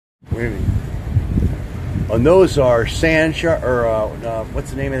Maybe. And those are sand shark, or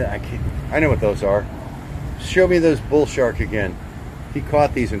what's the name of that? I know what those are. Show me those bull shark again. He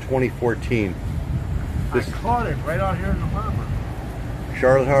caught these in 2014. I caught it right out here in the harbor.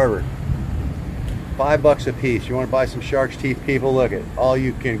 Charlotte Harbor. $5 a piece. You want to buy some shark's teeth, people? Look at all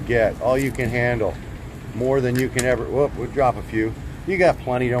you can get, all you can handle, more than you can ever. Whoop, we'll drop a few. You got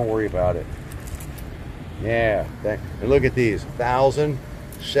plenty. Don't worry about it. Yeah. And look at these.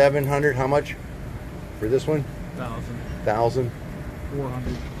 1,700. How much for this one? 1,000.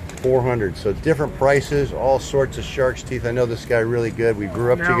 400. 400. So different prices, all sorts of shark's teeth. I know this guy really good. We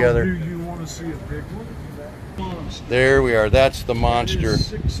grew up together. Do you want to see a big one? There we are. That's the monster.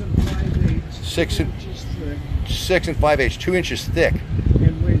 6 5/8. 6 5/8, 2 inches thick.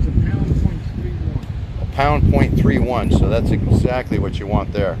 And weighs a pound.31. A pound.31. So that's exactly what you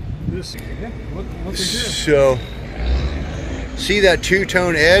want there. Look at this. So, see that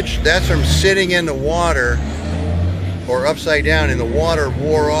two-tone edge? That's from sitting in the water, or upside down, and the water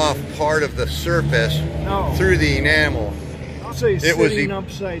wore off part of the surface through the enamel. I'll say sitting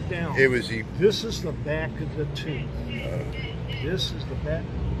upside down. It was This is the back of the tooth. This is the back.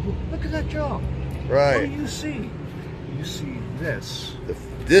 Look at that jaw. Right. What do you see? You see this.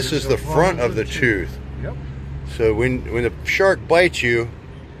 This is the front of the tooth. Yep. So when the shark bites you,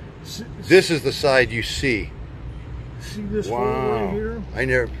 this is the side you see. See this hole right here? I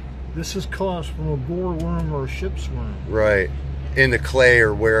never. This is caused from a boreworm or a ship's worm. Right. In the clay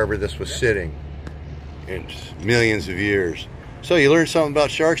or wherever this was sitting. In millions of years. So you learned something about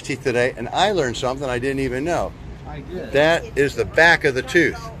shark's teeth today, and I learned something I didn't even know. I did. That is the back of the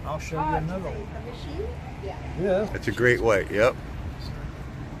tooth. I'll show you another one. Yeah. That's a great way. Yep.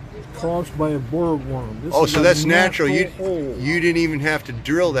 Caused by a boreworm. Oh, so that's natural. You didn't even have to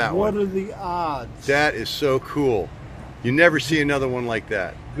drill that one. What are the odds? That is so cool. You never see another one like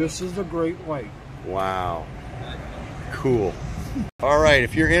that. This is a great white. Wow. Cool. All right,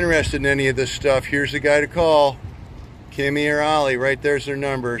 if you're interested in any of this stuff, here's the guy to call. Kimmy or Ollie, right there's their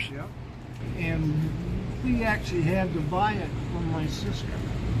numbers. Yep. And we actually had to buy it from my sister.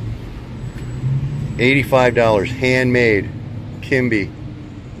 $85, handmade. Kimmy,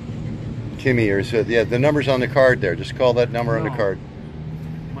 or so, yeah, the number's on the card there. Just call that number on the card.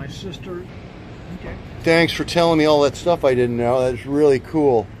 My sister. Okay. Thanks for telling me all that stuff I didn't know. That's really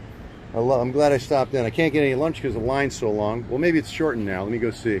cool. I'm glad I stopped in. I can't get any lunch because the line's so long. Well, maybe it's shortened now. Let me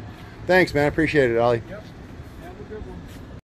go see. Thanks, man. I appreciate it, Ollie. Yep.